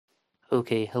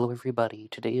Okay, hello everybody.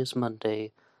 Today is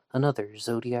Monday, another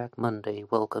Zodiac Monday.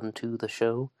 Welcome to the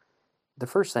show. The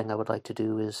first thing I would like to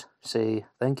do is say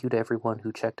thank you to everyone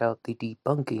who checked out the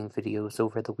debunking videos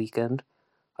over the weekend.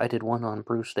 I did one on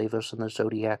Bruce Davis and the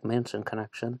Zodiac Manson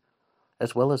connection,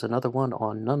 as well as another one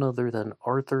on none other than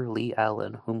Arthur Lee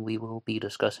Allen, whom we will be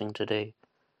discussing today.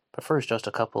 But first, just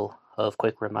a couple of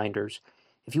quick reminders.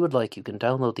 If you would like, you can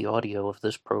download the audio of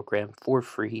this program for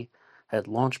free at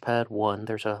Launchpad 1.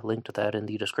 There's a link to that in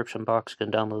the description box. You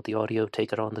can download the audio,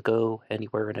 take it on the go,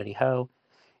 anywhere and anyhow.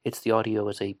 The audio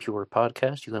as a pure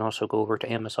podcast. You can also go over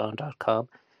to Amazon.com,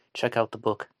 check out the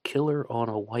book Killer on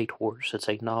a White Horse. It's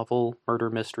a novel, murder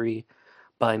mystery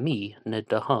by me, Ned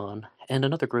DeHaan, and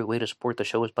another great way to support the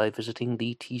show is by visiting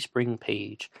the Teespring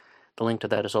page. The link to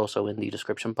that is also in the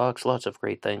description box. Lots of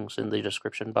great things in the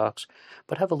description box,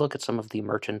 but have a look at some of the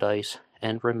merchandise,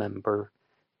 and remember,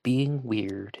 being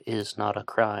weird is not a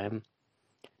crime.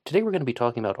 Today we're going to be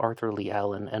talking about Arthur Lee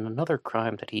Allen and another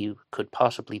crime that he could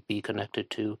possibly be connected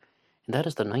to, and that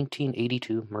is the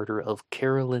 1982 murder of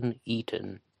Carolyn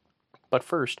Eaton. But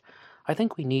first, I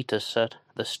think we need to set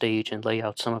the stage and lay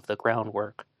out some of the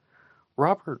groundwork.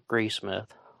 Robert Graysmith,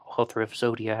 author of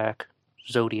Zodiac,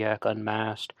 Zodiac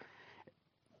Unmasked,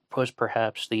 was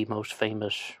perhaps the most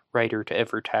famous writer to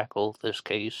ever tackle this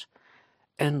case.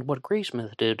 And what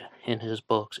Graysmith did in his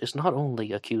books is not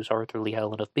only accuse Arthur Lee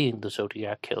Allen of being the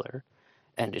Zodiac Killer,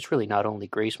 and it's really not only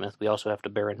Graysmith, we also have to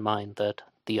bear in mind that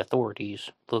the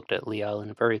authorities looked at Lee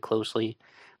Allen very closely.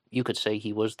 You could say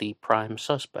he was the prime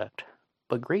suspect.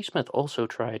 But Graysmith also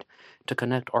tried to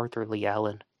connect Arthur Lee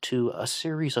Allen to a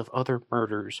series of other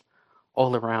murders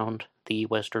all around the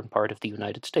western part of the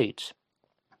United States.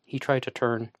 He tried to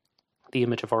turn the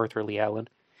image of Arthur Lee Allen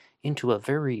into a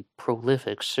very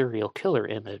prolific serial killer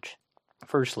image.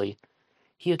 Firstly,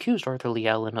 he accused Arthur Lee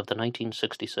Allen of the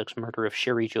 1966 murder of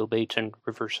Sherry Jo Bates in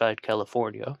Riverside,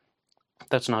 California.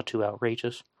 That's not too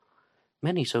outrageous.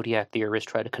 Many Zodiac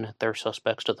theorists try to connect their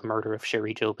suspects to the murder of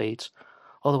Sherry Jo Bates,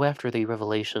 although after the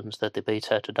revelations that the Bates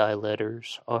had to die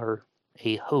letters are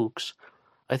a hoax,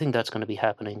 I think that's going to be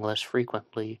happening less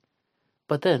frequently.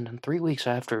 But then, 3 weeks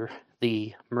after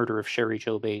the murder of Sherry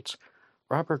Jo Bates,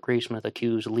 Robert Graysmith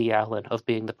accused Lee Allen of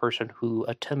being the person who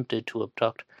attempted to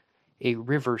abduct a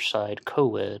Riverside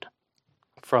co-ed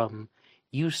from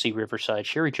UC Riverside.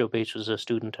 Sherry Jo Bates was a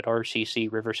student at RCC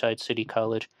Riverside City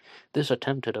College. This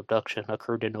attempted abduction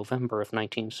occurred in November of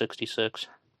 1966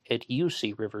 at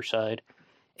UC Riverside,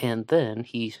 and then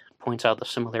he points out the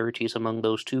similarities among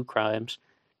those two crimes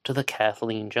to the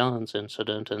Kathleen Johns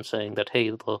incident and saying that, hey,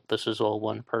 look, this is all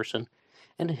one person.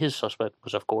 And his suspect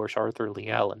was, of course, Arthur Lee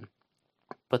Allen.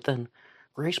 But then,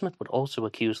 Graysmith would also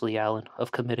accuse Lee Allen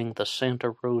of committing the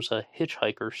Santa Rosa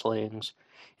hitchhiker slayings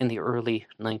in the early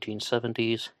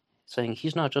 1970s, saying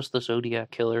he's not just the Zodiac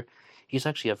Killer, he's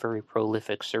actually a very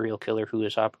prolific serial killer who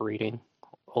is operating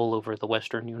all over the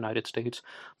western United States,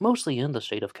 mostly in the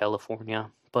state of California.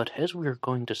 But as we're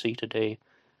going to see today,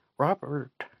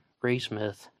 Robert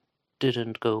Graysmith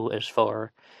didn't go as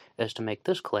far as to make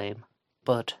this claim,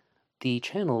 but the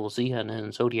channel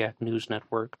CNN Zodiac News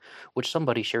Network, which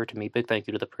somebody shared to me, big thank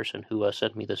you to the person who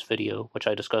sent me this video, which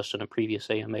I discussed in a previous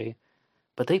AMA,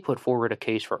 but they put forward a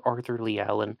case for Arthur Lee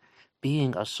Allen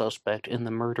being a suspect in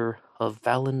the murder of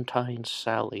Valentine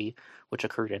Sally, which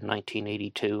occurred in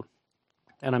 1982.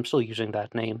 And I'm still using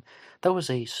that name. That was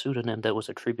a pseudonym that was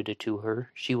attributed to her.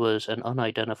 She was an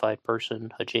unidentified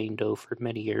person, a Jane Doe for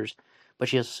many years, but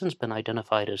she has since been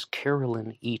identified as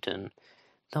Carolyn Eaton.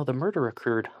 Now, the murder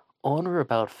occurred on or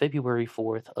about February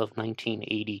 4th of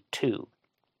 1982.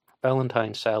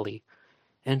 Valentine Sally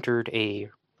entered a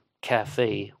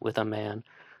cafe with a man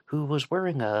who was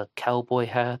wearing a cowboy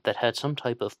hat that had some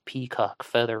type of peacock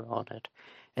feather on it,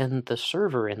 and the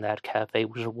server in that cafe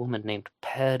was a woman named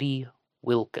Patty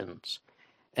Wilkins.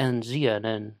 And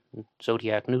CNN,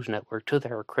 Zodiac News Network, to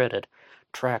their credit,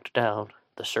 tracked down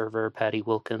the server, Patty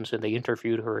Wilkins, and they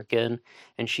interviewed her again,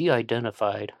 and she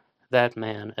identified that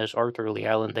man as Arthur Lee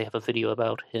Allen. They have a video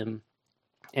about him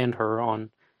and her on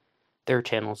their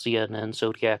channel, CNN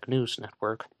Zodiac News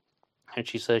Network. And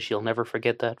she says she'll never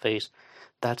forget that face.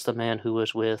 That's the man who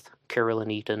was with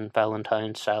Carolyn Eaton,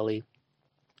 Valentine Sally.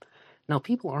 Now,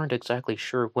 people aren't exactly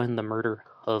sure when the murder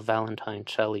of Valentine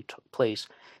Sally took place.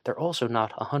 They're also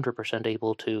not 100%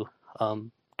 able to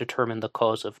determine the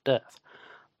cause of death.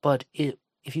 But if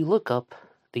you look up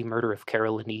the murder of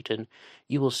Carolyn Eaton,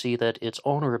 you will see that it's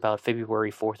on or about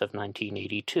February 4th of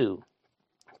 1982.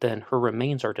 Then her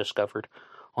remains are discovered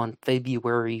on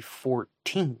February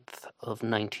 14th of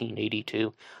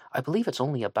 1982. I believe it's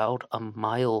only about a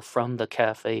mile from the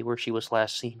cafe where she was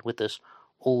last seen with this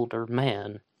older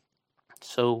man.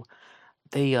 So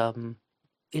they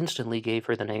instantly gave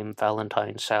her the name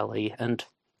Valentine Sally, and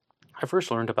I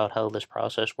first learned about how this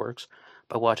process works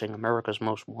by watching America's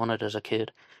Most Wanted as a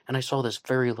kid, and I saw this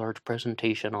very large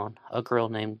presentation on a girl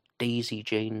named Daisy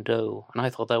Jane Doe, and I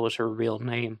thought that was her real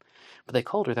name, but they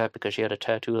called her that because she had a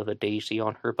tattoo of a daisy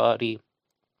on her body.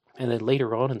 And then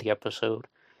later on in the episode,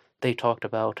 they talked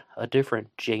about a different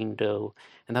Jane Doe,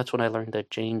 and that's when I learned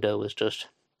that Jane Doe is just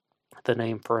the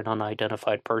name for an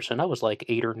unidentified person. I was like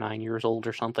 8 or 9 years old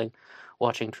or something,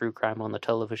 watching true crime on the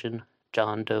television,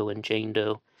 John Doe and Jane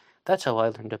Doe. That's how I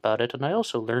learned about it, and I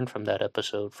also learned from that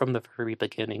episode, from the very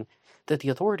beginning, that the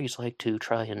authorities like to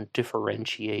try and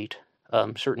differentiate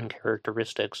certain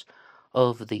characteristics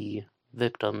of the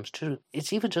victims.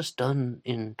 It's even just done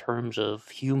in terms of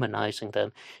humanizing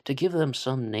them, to give them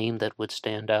some name that would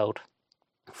stand out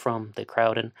from the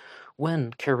crowd. And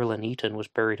when Carolyn Eaton was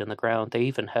buried in the ground, they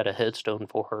even had a headstone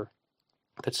for her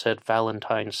that said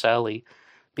Valentine Sally,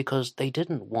 because they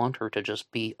didn't want her to just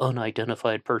be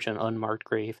unidentified person, unmarked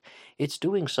grave. It's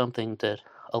doing something that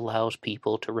allows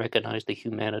people to recognize the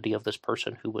humanity of this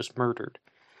person who was murdered.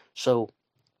 So,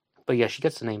 but yeah, she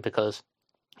gets the name because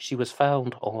she was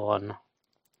found on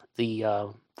the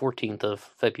 14th of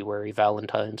February,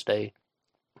 Valentine's Day.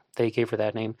 They gave her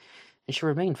that name, and she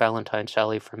remained Valentine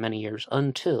Sally for many years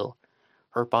until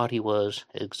her body was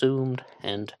exhumed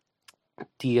and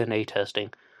DNA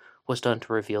testing was done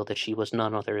to reveal that she was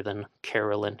none other than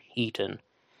Carolyn Eaton.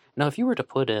 Now, if you were to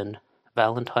put in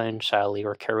Valentine Sally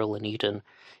or Carolyn Eaton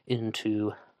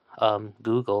into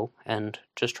Google and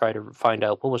just try to find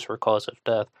out what was her cause of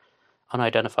death,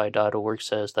 unidentified.org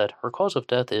says that her cause of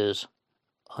death it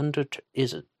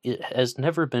has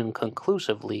never been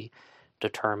conclusively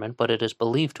determined, but it is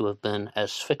believed to have been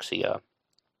asphyxia.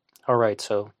 All right,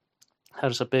 so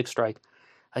that is a big strike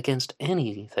against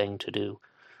anything to do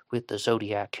with the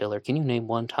Zodiac killer. Can you name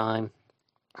one time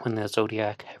when the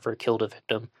Zodiac ever killed a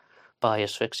victim by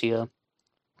asphyxia?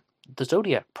 The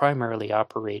Zodiac primarily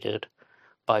operated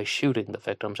by shooting the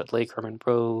victims at Lake Herman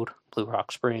Road, Blue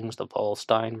Rock Springs, the Paul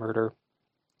Stein murder.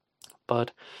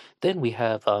 But then we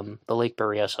have the Lake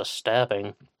Berryessa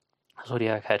stabbing.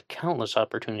 Zodiac had countless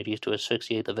opportunities to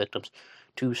asphyxiate the victims,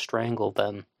 to strangle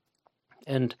them.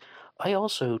 And I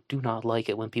also do not like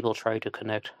it when people try to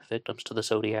connect victims to the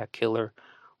Zodiac killer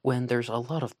when there's a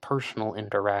lot of personal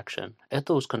interaction. At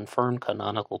those confirmed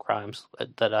canonical crimes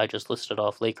that I just listed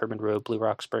off, Lake Herman Road, Blue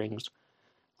Rock Springs,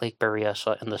 Lake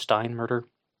Berryessa, and the Stein murder,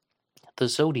 the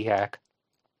Zodiac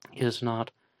is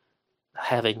not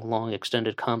having long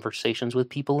extended conversations with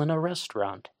people in a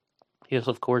restaurant. Yes,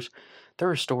 of course, there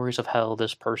are stories of how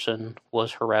this person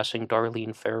was harassing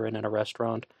Darlene Ferrin in a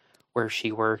restaurant where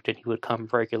she worked and he would come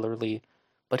regularly,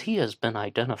 but he has been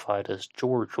identified as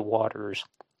George Waters,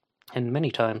 and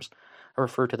many times I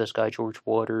refer to this guy George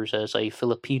Waters as a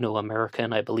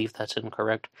Filipino-American. I believe that's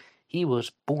incorrect. He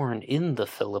was born in the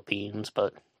Philippines,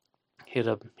 but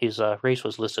his race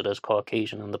was listed as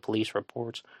Caucasian in the police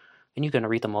reports, and you can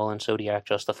read them all in Zodiac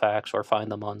Just the Facts or find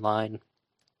them online.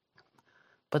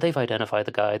 But they've identified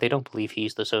the guy. They don't believe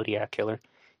he's the Zodiac killer.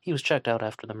 He was checked out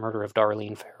after the murder of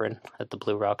Darlene Ferrin at the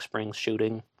Blue Rock Springs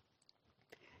shooting.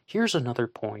 Here's another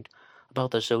point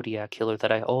about the Zodiac killer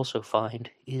that I also find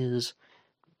is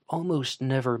almost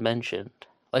never mentioned.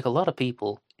 Like, a lot of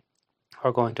people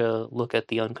are going to look at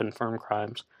the unconfirmed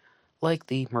crimes, like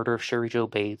the murder of Sherry Jo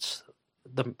Bates,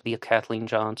 the Kathleen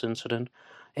Johns incident,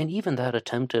 and even that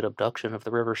attempted abduction of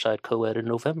the Riverside co-ed in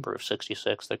November of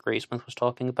 '66 that Gray Smith was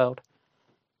talking about.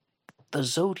 The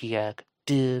Zodiac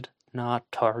did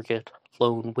not target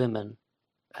lone women.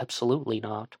 Absolutely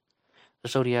not. The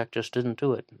Zodiac just didn't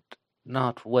do it.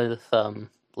 Not with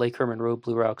Lake Herman Road,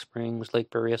 Blue Rock Springs, Lake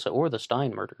Berryessa, or the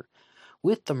Stein murder.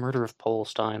 With the murder of Paul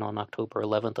Stein on October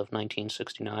 11th of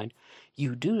 1969,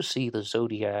 you do see the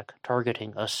Zodiac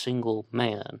targeting a single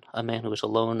man, a man who was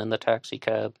alone in the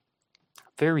taxicab.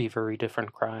 Very, very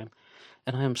different crime.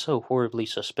 And I am so horribly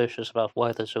suspicious about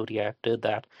why the Zodiac did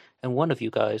that. And one of you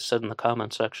guys said in the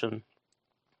comment section,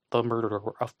 the murder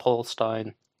of Paul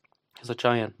Stein is a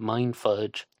giant mind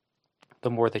fudge.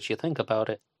 The more that you think about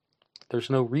it,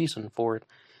 there's no reason for it.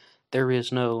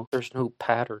 There's no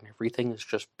pattern. Everything is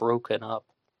just broken up.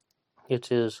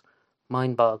 It is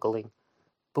mind-boggling.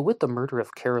 But with the murder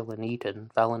of Carolyn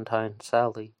Eaton, Valentine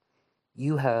Sally,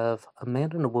 you have a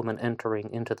man and a woman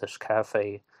entering into this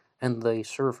cafe, and the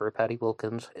server, Patty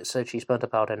Wilkins, said she spent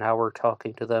about an hour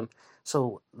talking to them.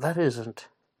 So that isn't...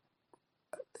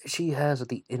 She has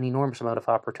an enormous amount of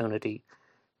opportunity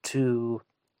to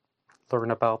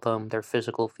learn about them, their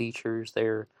physical features,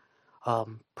 their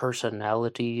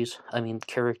personalities,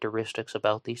 characteristics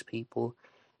about these people.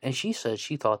 And she said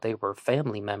she thought they were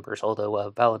family members, although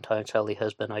Valentine Sally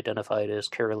has been identified as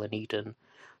Carolyn Eaton.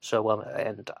 So,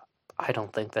 and I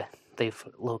don't think that they've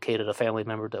located a family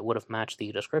member that would have matched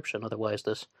the description. Otherwise,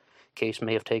 this case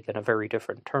may have taken a very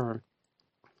different turn.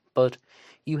 But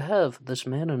you have this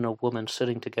man and a woman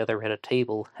sitting together at a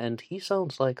table, and he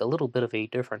sounds like a little bit of a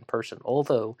different person,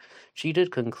 although she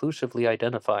did conclusively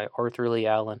identify Arthur Lee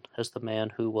Allen as the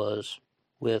man who was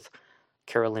with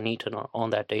Carolyn Eaton on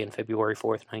that day in February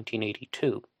 4th,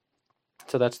 1982.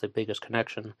 So that's the biggest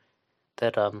connection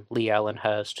that Lee Allen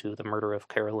has to the murder of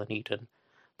Carolyn Eaton.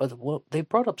 But they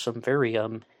brought up some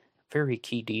very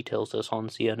key details this on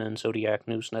CNN Zodiac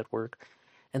News Network,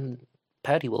 and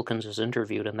Patty Wilkins is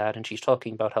interviewed in that, and she's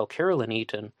talking about how Carolyn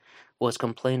Eaton was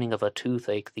complaining of a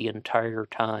toothache the entire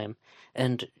time,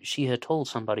 and she had told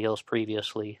somebody else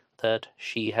previously that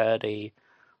she had a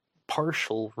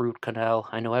partial root canal.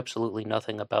 I know absolutely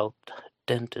nothing about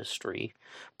dentistry,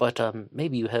 but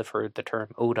maybe you have heard the term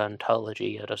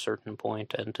odontology at a certain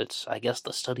point, and it's, I guess,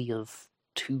 the study of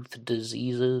tooth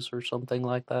diseases or something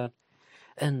like that.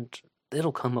 And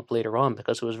it'll come up later on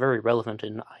because it was very relevant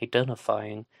in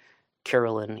identifying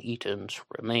Carolyn Eaton's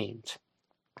remains.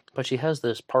 But she has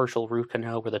this partial root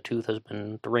canal where the tooth has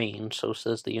been drained, so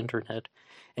says the internet,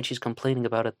 and she's complaining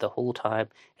about it the whole time.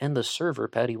 And the server,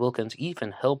 Patty Wilkins,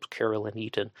 even helped Carolyn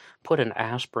Eaton put an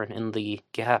aspirin in the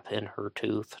gap in her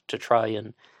tooth to try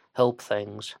and help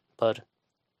things. But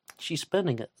she's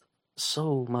spending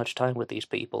so much time with these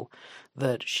people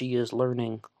that she is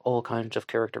learning all kinds of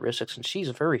characteristics, and she's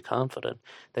very confident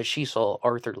that she saw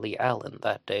Arthur Lee Allen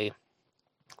that day.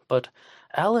 But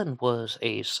Allen was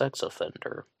a sex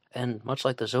offender, and much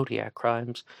like the Zodiac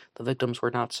crimes, the victims were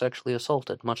not sexually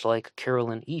assaulted, much like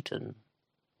Carolyn Eaton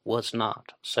was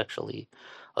not sexually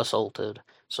assaulted.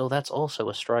 So that's also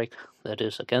a strike that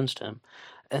is against him.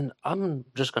 And I'm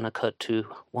just going to cut to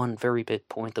one very big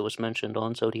point that was mentioned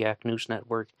on Zodiac News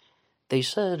Network. They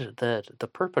said that the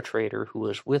perpetrator who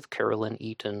was with Carolyn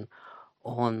Eaton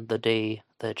on the day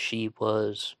that she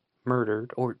was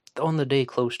murdered, or on the day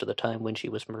close to the time when she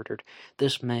was murdered,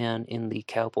 this man in the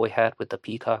cowboy hat with the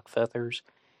peacock feathers,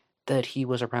 that he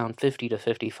was around 50 to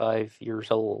 55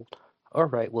 years old.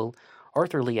 Alright, well,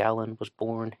 Arthur Lee Allen was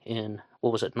born in,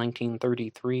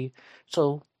 1933?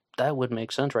 So that would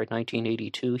make sense, right?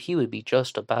 1982. He would be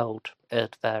just about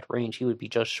at that range. He would be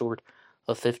just short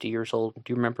of 50 years old. Do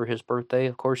you remember his birthday?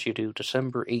 Of course you do.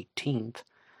 December 18th,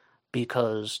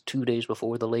 because 2 days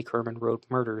before the Lake Herman Road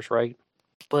murders, right?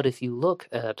 But if you look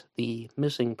at the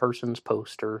missing persons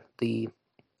poster,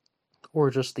 or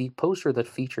just the poster that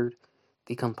featured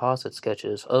the composite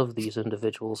sketches of these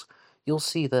individuals, you'll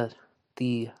see that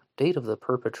the date of the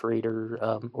perpetrator,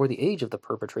 or the age of the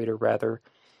perpetrator rather,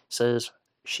 says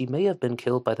she may have been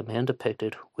killed by the man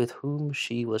depicted with whom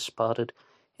she was spotted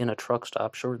in a truck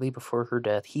stop shortly before her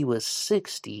death. He was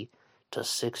 60 to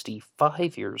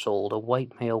 65 years old, a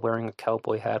white male wearing a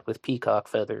cowboy hat with peacock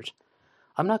feathers.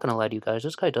 I'm not going to lie to you guys,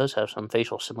 this guy does have some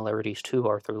facial similarities to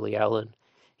Arthur Lee Allen.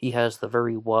 He has the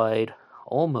very wide,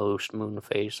 almost moon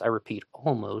face. I repeat,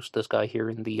 almost. This guy here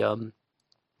in the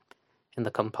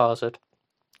composite.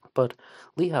 But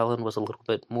Lee Allen was a little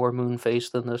bit more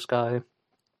moon-faced than this guy.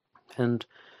 And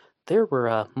there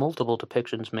were multiple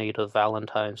depictions made of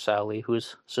Valentine Sally, who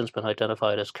has since been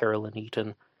identified as Carolyn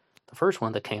Eaton. The first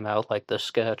one that came out, like this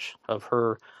sketch of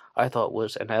her, I thought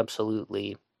was an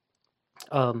absolutely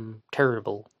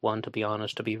terrible one, to be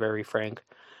honest, to be very frank.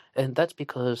 And that's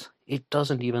because it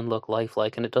doesn't even look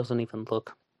lifelike, and it doesn't even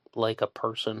look like a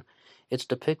person. It's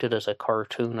depicted as a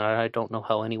cartoon, and I don't know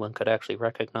how anyone could actually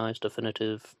recognize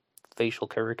definitive facial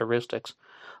characteristics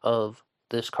of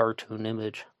this cartoon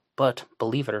image. But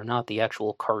believe it or not, the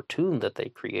actual cartoon that they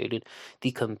created,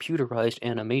 the computerized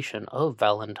animation of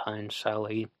Valentine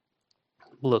Sally,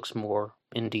 looks more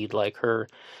indeed like her,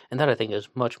 and that I think is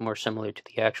much more similar to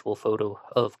the actual photo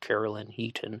of Carolyn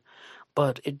Eaton.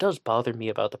 But it does bother me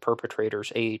about the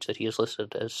perpetrator's age, that he is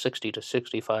listed as 60 to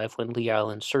 65, when Lee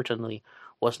Allen certainly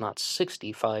was not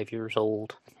 65 years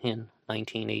old in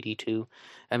 1982.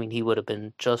 I mean, he would have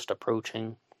been just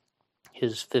approaching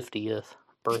his 50th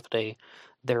birthday,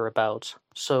 thereabouts.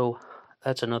 So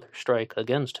that's another strike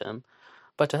against him.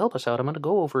 But to help us out, I'm going to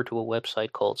go over to a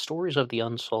website called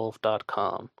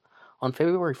storiesoftheunsolved.com. On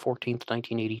February 14th,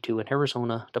 1982, an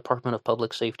Arizona Department of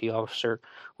Public Safety officer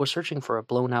was searching for a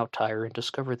blown-out tire and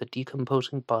discovered the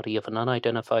decomposing body of an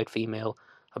unidentified female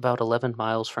about 11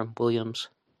 miles from Williams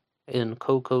in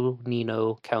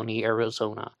Coconino County,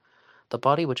 Arizona. The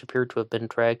body, which appeared to have been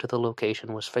dragged to the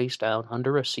location, was face down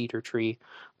under a cedar tree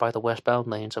by the westbound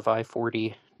lanes of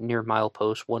I-40 near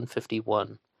milepost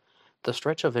 151. The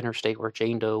stretch of interstate where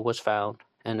Jane Doe was found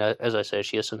and as I said,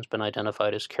 she has since been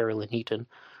identified as Carolyn Eaton,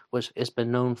 has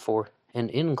been known for an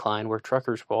incline where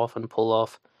truckers will often pull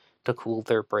off to cool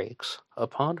their brakes.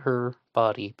 Upon her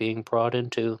body being brought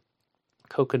into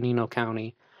Coconino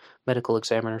County Medical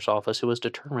Examiner's office, it was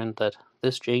determined that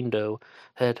this Jane Doe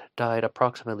had died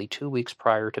approximately 2 weeks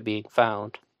prior to being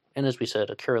found. And as we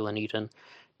said, Carolyn Eaton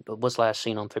was last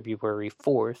seen on February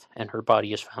 4th, and her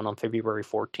body is found on February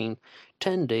 14th,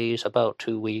 10 days, about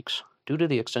 2 weeks. Due to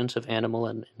the extensive animal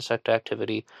and insect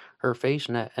activity, her face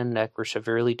and neck were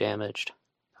severely damaged.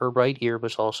 Her right ear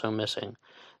was also missing.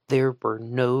 There were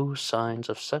no signs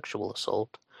of sexual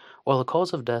assault. While the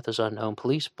cause of death is unknown,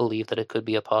 police believe that it could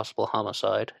be a possible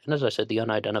homicide. And as I said, the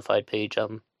unidentified page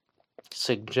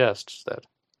suggests that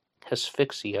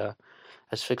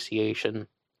asphyxiation,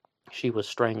 she was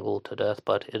strangled to death,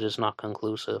 but it is not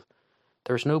conclusive.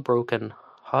 There's no broken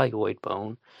hyoid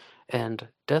bone, and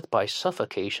death by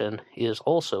suffocation is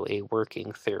also a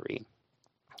working theory.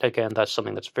 Again, that's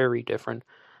something that's very different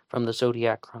from the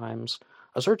Zodiac crimes.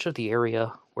 A search of the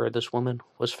area where this woman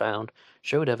was found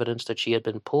showed evidence that she had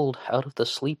been pulled out of the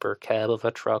sleeper cab of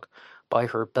a truck by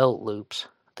her belt loops.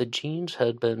 The jeans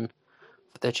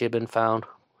that she had been found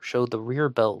showed the rear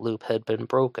belt loop had been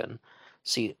broken.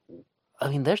 See, I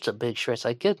mean, there's a big stress.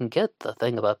 I get the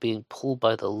thing about being pulled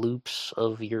by the loops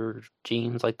of your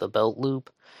jeans, like the belt loop.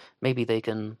 Maybe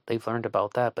they've learned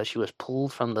about that, but she was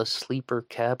pulled from the sleeper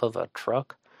cab of a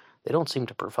truck. They don't seem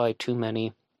to provide too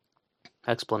many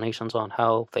explanations on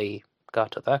how they got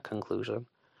to that conclusion.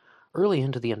 Early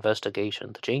into the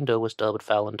investigation, the Jane Doe was dubbed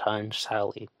Valentine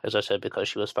Sally, as I said, because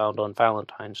she was found on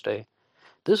Valentine's Day.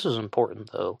 This is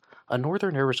important, though. A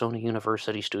Northern Arizona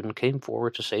University student came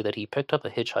forward to say that he picked up a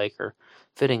hitchhiker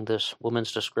fitting this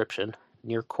woman's description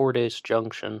near Cordes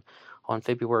Junction on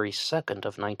February 2nd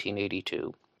of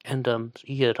 1982. And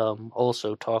he had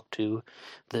also talked to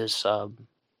this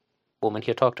woman.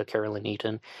 He had talked to Carolyn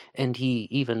Eaton, and he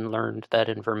even learned that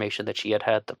information that she had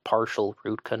had the partial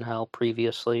root canal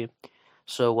previously.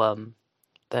 So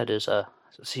that is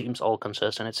seems all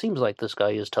consistent. It seems like this guy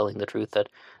is telling the truth, that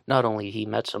not only he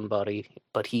met somebody,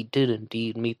 but he did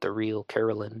indeed meet the real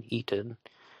Carolyn Eaton.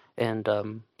 And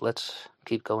let's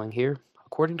keep going here.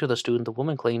 According to the student, the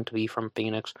woman claimed to be from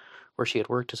Phoenix, where she had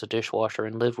worked as a dishwasher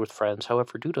and lived with friends.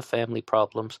 However, due to family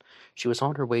problems, she was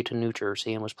on her way to New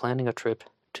Jersey and was planning a trip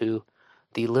to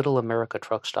the Little America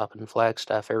truck stop in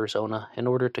Flagstaff, Arizona, in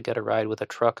order to get a ride with a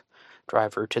truck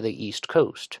driver to the East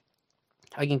Coast.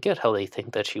 I can get how they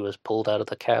think that she was pulled out of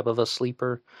the cab of the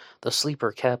sleeper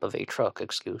cab of a truck,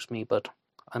 excuse me, but,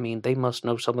 I mean, they must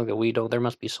know something that we don't. There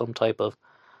must be some type of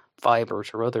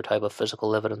fibers or other type of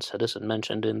physical evidence that isn't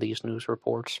mentioned in these news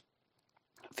reports.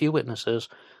 A few witnesses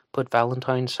put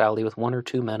Valentine Sally with one or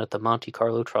two men at the Monte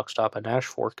Carlo truck stop in Ash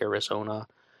Fork, Arizona,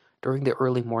 during the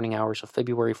early morning hours of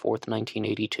February 4th,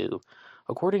 1982.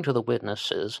 According to the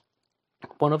witnesses,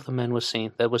 one of the men was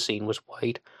seen was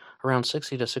white, around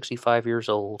 60 to 65 years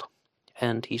old,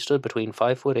 and he stood between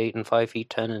 5'8" and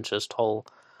 5'10" tall.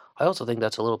 I also think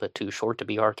that's a little bit too short to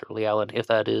be Arthur Lee Allen, if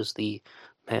that is the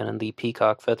man in the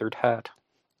peacock feathered hat.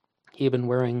 He had been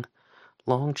wearing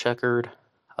long checkered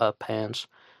pants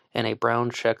and a brown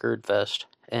checkered vest,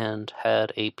 and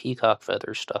had a peacock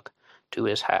feather stuck to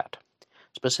his hat.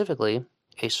 Specifically,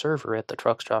 a server at the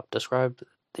truck stop described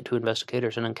to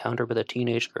investigators an encounter with a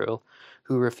teenage girl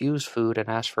who refused food and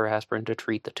asked for aspirin to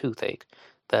treat the toothache.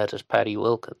 That is Patty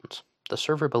Wilkins. The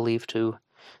server believed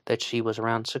that she was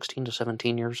around 16 to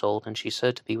 17 years old, and she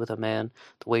said to be with a man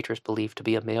the waitress believed to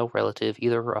be a male relative,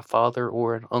 either a father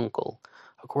or an uncle.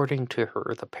 According to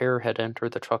her, the pair had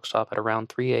entered the truck stop at around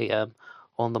 3 a.m.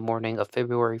 on the morning of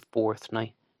February 4th,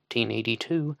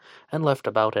 1982, and left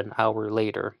about an hour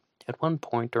later. At one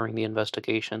point during the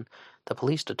investigation, the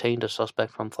police detained a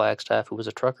suspect from Flagstaff who was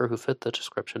a trucker who fit the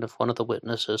description of one of the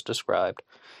witnesses described.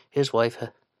 His wife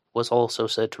was also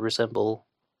said to resemble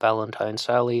Valentine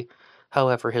Sally.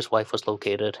 However, his wife was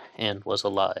located and was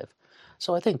alive.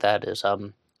 So I think that is,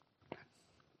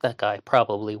 that guy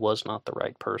probably was not the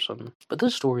right person. But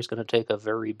this story is going to take a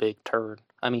very big turn.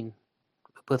 I mean,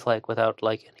 without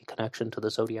any connection to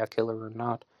the Zodiac Killer or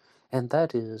not. And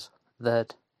that is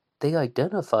that they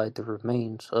identified the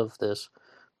remains of this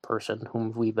person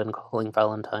whom we've been calling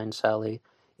Valentine Sally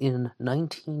in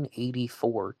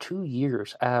 1984, 2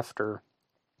 years after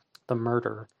the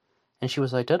murder, and she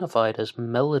was identified as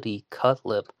Melody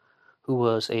Cutlip, who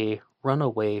was a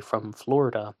runaway from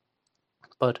Florida.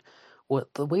 But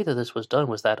the way that this was done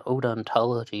was that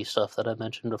odontology stuff that I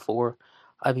mentioned before.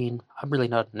 I mean, I'm really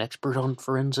not an expert on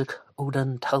forensic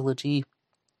odontology,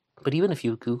 but even if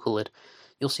you Google it,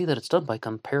 you'll see that it's done by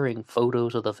comparing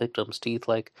photos of the victim's teeth.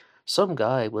 Like, some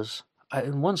guy was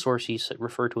In one source he's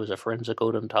referred to as a forensic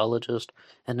odontologist,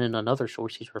 and in another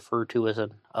source he's referred to as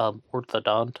an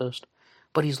orthodontist.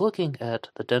 But he's looking at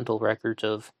the dental records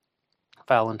of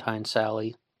Valentine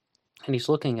Sally, and he's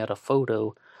looking at a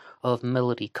photo of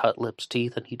Melody Cutlip's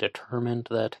teeth, and he determined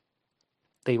that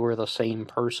they were the same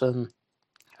person.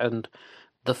 And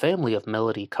the family of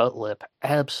Melody Cutlip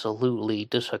absolutely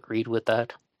disagreed with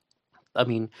that. I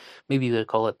mean, maybe you could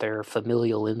call it their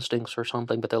familial instincts or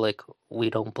something, but they're like, we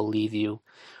don't believe you.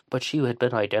 But she had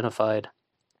been identified.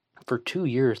 For 2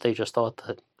 years, they just thought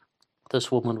that this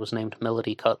woman was named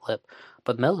Melody Cutlip.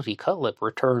 But Melody Cutlip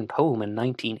returned home in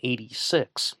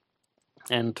 1986,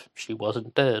 and she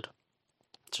wasn't dead.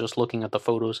 Just looking at the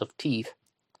photos of teeth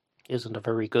isn't a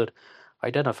very good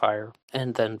identifier.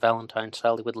 And then Valentine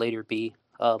Sally would later be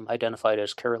identified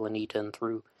as Carolyn Eaton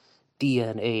through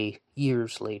DNA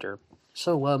years later.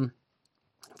 So,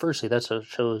 firstly, that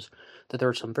shows that there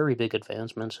are some very big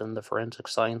advancements in the forensic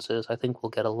sciences. I think we'll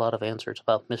get a lot of answers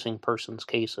about missing persons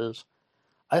cases.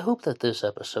 I hope that this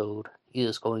episode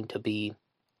is going to be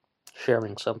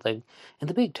sharing something, and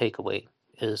the big takeaway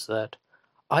is that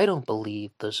I don't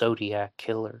believe the Zodiac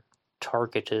Killer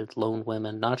targeted lone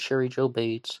women, not Sherry Jo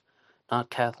Bates, not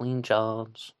Kathleen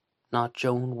Johns, not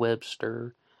Joan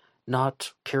Webster,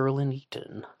 not Carolyn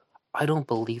Eaton. I don't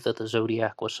believe that the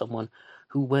Zodiac was someone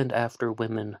who went after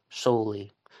women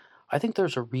solely. I think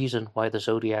there's a reason why the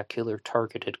Zodiac Killer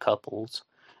targeted couples,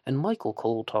 and Michael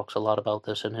Cole talks a lot about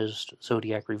this in his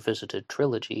Zodiac Revisited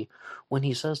trilogy, when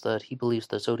he says that he believes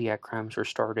the Zodiac crimes were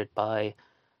started by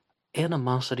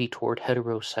animosity toward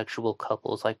heterosexual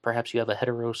couples. Like perhaps you have a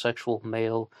heterosexual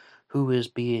male who is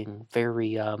being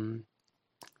very,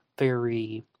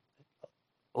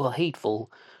 well, hateful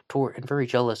toward and very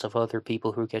jealous of other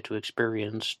people who get to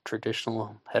experience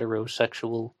traditional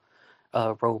heterosexual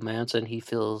romance, and he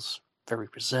feels very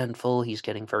resentful. He's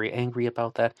getting very angry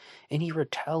about that, and he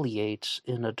retaliates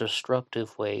in a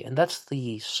destructive way, and that's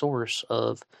the source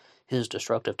of his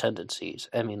destructive tendencies.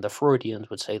 I mean, the Freudians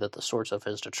would say that the source of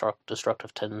his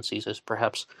destructive tendencies is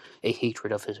perhaps a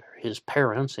hatred of his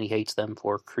parents, and he hates them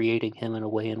for creating him in a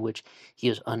way in which he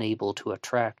is unable to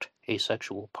attract a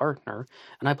sexual partner,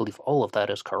 and I believe all of that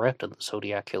is correct in the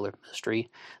Zodiac Killer mystery.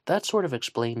 That sort of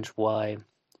explains why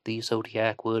the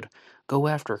Zodiac would go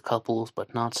after couples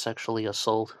but not sexually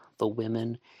assault the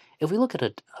women. If we look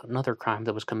at another crime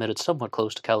that was committed somewhat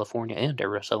close to California and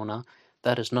Arizona,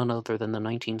 that is none other than the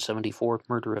 1974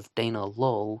 murder of Dana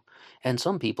Lull. And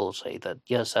some people say that,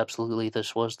 yes, absolutely,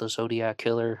 this was the Zodiac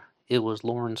Killer. It was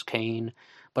Lawrence Kane.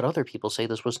 But other people say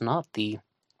this was not the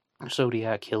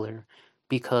Zodiac Killer,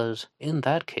 because in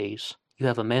that case, you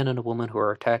have a man and a woman who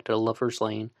are attacked at a lover's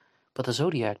lane, but the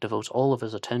Zodiac devotes all of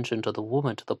his attention to the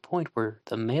woman to the point where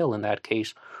the male in that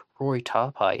case, Roy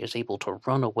Tophai, is able to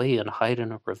run away and hide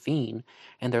in a ravine,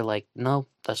 and they're like, no,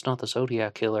 that's not the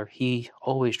Zodiac Killer. He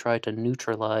always tried to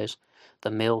neutralize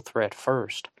the male threat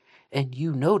first. And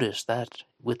you notice that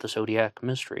with the Zodiac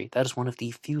mystery, that is one of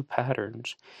the few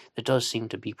patterns that does seem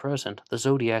to be present. The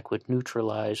Zodiac would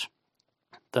neutralize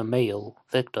the male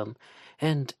victim,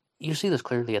 and you see this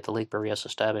clearly at the Lake Berryessa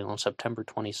stabbing on September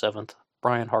 27th.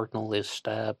 Brian Hartnell is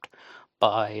stabbed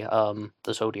by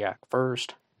the Zodiac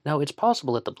first. Now, it's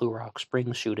possible at the Blue Rock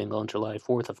Springs shooting on July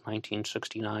 4th of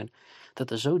 1969 that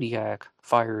the Zodiac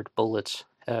fired bullets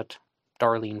at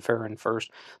Darlene Ferrin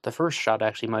first. The first shot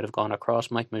actually might have gone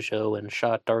across Mike Mageau and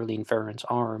shot Darlene Ferrin's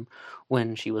arm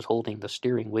when she was holding the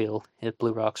steering wheel at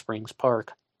Blue Rock Springs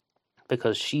Park,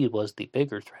 because she was the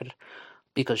bigger threat.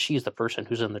 Because she's the person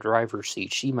who's in the driver's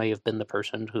seat, she may have been the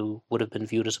person who would have been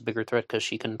viewed as a bigger threat because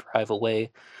she can drive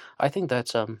away. I think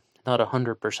that's not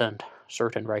 100%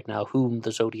 certain right now whom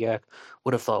the Zodiac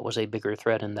would have thought was a bigger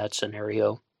threat in that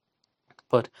scenario.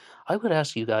 But I would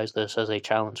ask you guys this as a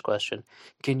challenge question.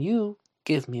 Can you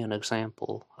give me an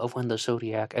example of when the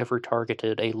Zodiac ever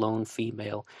targeted a lone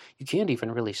female? You can't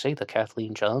even really say the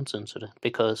Kathleen Johns incident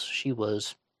because she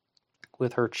was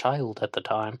with her child at the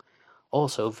time.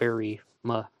 Also very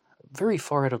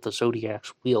far out of the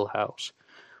Zodiac's wheelhouse.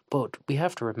 But we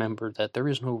have to remember that there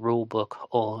is no rule book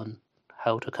on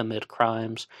how to commit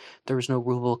crimes. There is no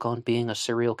rule book on being a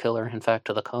serial killer. In fact,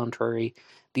 to the contrary,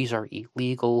 these are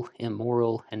illegal,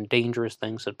 immoral, and dangerous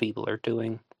things that people are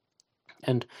doing.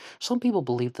 And some people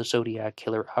believe the Zodiac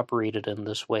Killer operated in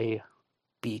this way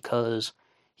because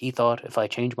he thought, if I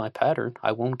change my pattern,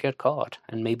 I won't get caught.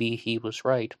 And maybe he was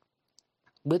right.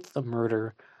 With the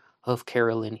murder of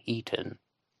Carolyn Eaton,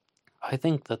 I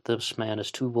think that this man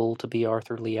is too old to be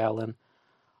Arthur Lee Allen.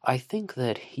 I think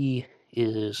that he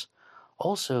is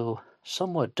also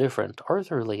somewhat different.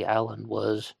 Arthur Lee Allen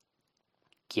was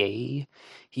gay.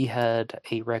 He had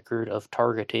a record of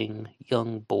targeting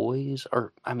young boys,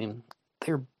 or, I mean,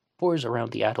 they're boys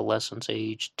around the adolescence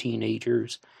age,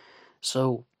 teenagers.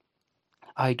 So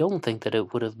I don't think that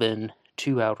it would have been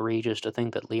too outrageous to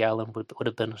think that Leigh Allen would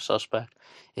have been a suspect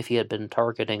if he had been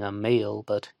targeting a male,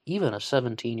 but even a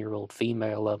 17-year-old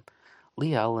female,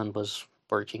 Leigh Allen was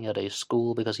working at a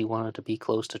school because he wanted to be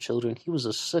close to children. He was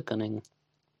a sickening,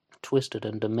 twisted,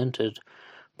 and demented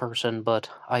person, but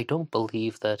I don't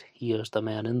believe that he is the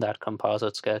man in that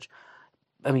composite sketch.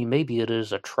 I mean, maybe it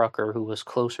is a trucker who was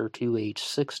closer to age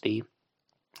 60,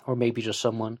 or maybe just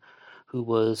someone who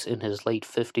was in his late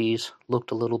 50s,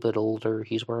 looked a little bit older.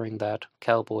 He's wearing that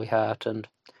cowboy hat. And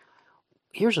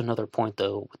here's another point,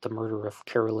 though, with the murder of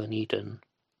Carolyn Eaton.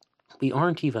 We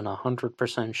aren't even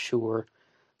 100% sure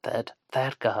that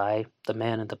that guy, the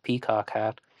man in the peacock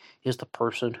hat, is the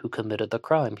person who committed the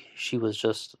crime. She was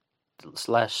just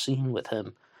last seen with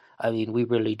him. I mean, we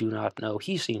really do not know.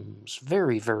 He seems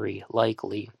very, very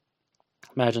likely.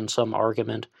 Imagine some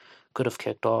argument could have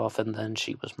kicked off and then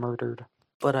she was murdered.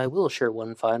 But I will share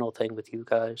one final thing with you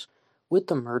guys. With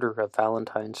the murder of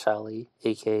Valentine Sally,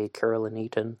 aka Carolyn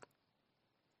Eaton,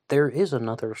 there is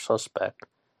another suspect,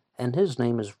 and his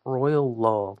name is Royal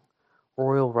Long.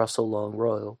 Royal Russell Long.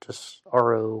 Royal, just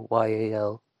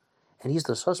Royal. And he's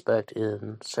the suspect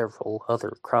in several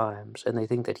other crimes, and they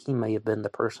think that he may have been the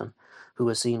person who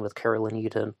was seen with Carolyn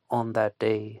Eaton on that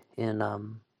day in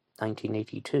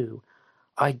 1982.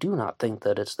 I do not think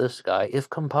that it's this guy, if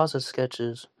composite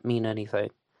sketches mean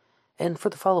anything. And for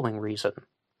the following reason.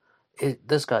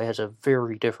 This guy has a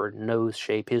very different nose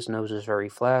shape. His nose is very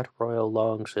flat. Royal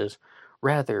Long's is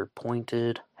rather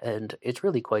pointed, and it's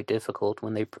really quite difficult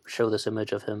when they show this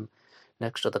image of him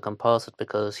next to the composite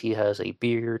because he has a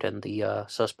beard and the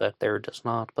suspect there does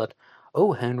not. But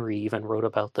O. Henry even wrote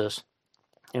about this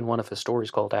in one of his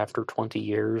stories called After 20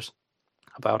 Years,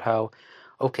 about how,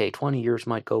 okay, 20 years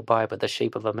might go by, but the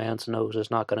shape of a man's nose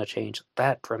is not going to change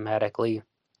that dramatically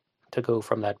to go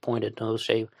from that pointed nose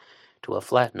shape to a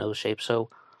flat nose shape. So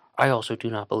I also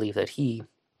do not believe that he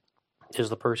is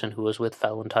the person who was with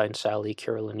Valentine Sally,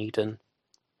 Carolyn Eaton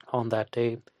on that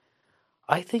day.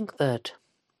 I think that,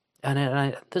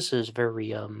 and this is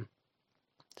very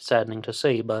saddening to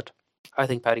say, but I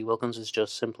think Patty Wilkins is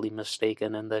just simply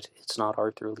mistaken and that it's not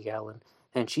Arthur Leigh Allen.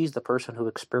 And she's the person who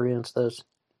experienced this.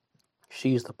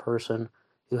 She's the person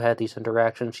who had these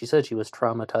interactions. She said she was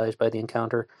traumatized by the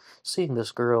encounter, seeing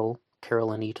this girl,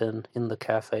 Carolyn Eaton, in the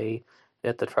cafe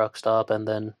at the truck stop, and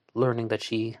then learning that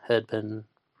she had been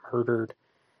murdered,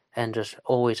 and just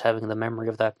always having the memory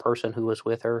of that person who was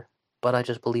with her. But I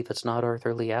just believe it's not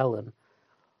Arthur Leigh Allen.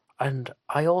 And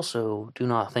I also do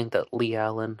not think that Leigh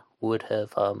Allen would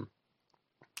have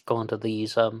gone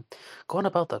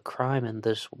about the crime in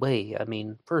this way. I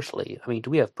mean, firstly,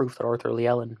 do we have proof that Arthur Leigh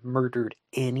Allen murdered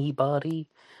anybody?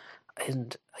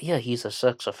 And yeah, he's a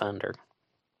sex offender.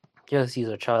 Yes, he's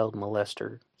a child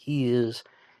molester. He is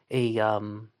a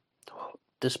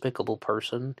despicable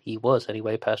person. He was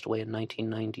anyway, passed away in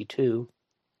 1992.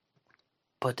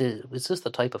 But is this the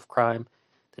type of crime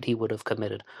that he would have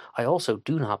committed? I also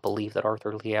do not believe that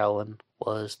Arthur Leigh Allen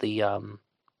was the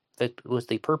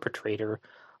perpetrator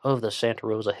of the Santa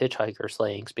Rosa hitchhiker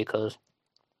slayings, because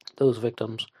those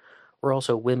victims were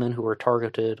also women who were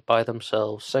targeted by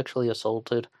themselves, sexually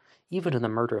assaulted. Even in the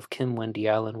murder of Kim Wendy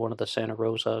Allen, one of the Santa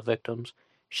Rosa victims,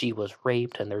 she was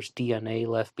raped and there's DNA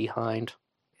left behind.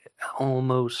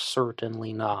 Almost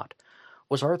certainly not.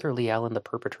 Was Arthur Leigh Allen the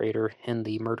perpetrator in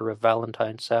the murder of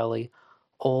Valentine Sally?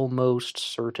 Almost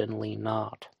certainly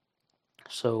not.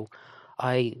 So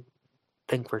I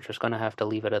think we're just going to have to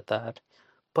leave it at that.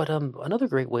 But another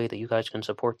great way that you guys can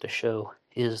support the show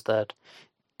is that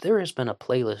there has been a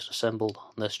playlist assembled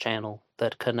on this channel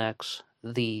that connects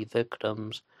the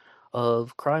victims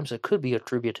of crimes that could be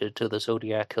attributed to the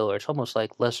Zodiac Killer. It's almost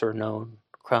like lesser-known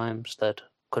crimes that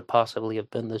could possibly have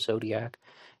been the Zodiac.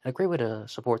 And a great way to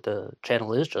support the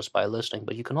channel is just by listening,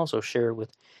 but you can also share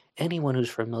with anyone who's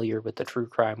familiar with the true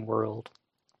crime world.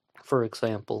 For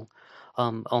example,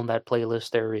 on that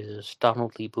playlist there is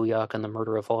Donald Lee Booyock and the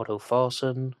murder of Otto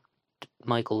Fawson,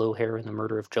 Michael O'Hare and the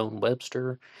murder of Joan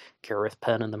Webster, Gareth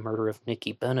Penn and the murder of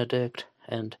Nikki Benedict,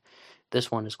 and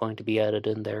this one is going to be added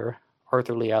in there,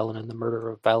 Arthur Leigh Allen and the murder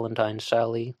of Valentine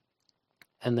Sally,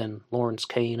 and then Lawrence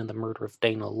Kane and the murder of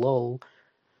Dana Lull.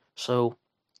 So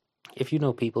if you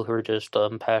know people who are just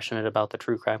passionate about the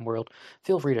true crime world,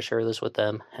 feel free to share this with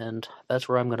them, and that's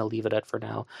where I'm going to leave it at for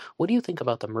now. What do you think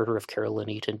about the murder of Carolyn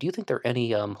Eaton? Do you think there are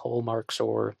any hallmarks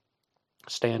or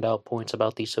standout points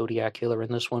about the Zodiac Killer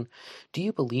in this one. Do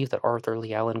you believe that Arthur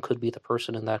Lee Allen could be the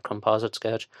person in that composite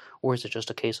sketch, or is it just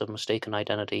a case of mistaken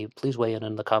identity? Please weigh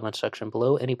in the comments section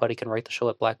below. Anybody can write the show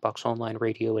at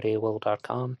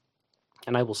blackboxonlineradio@aol.com,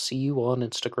 and I will see you on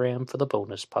Instagram for the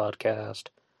bonus podcast.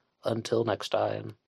 Until next time.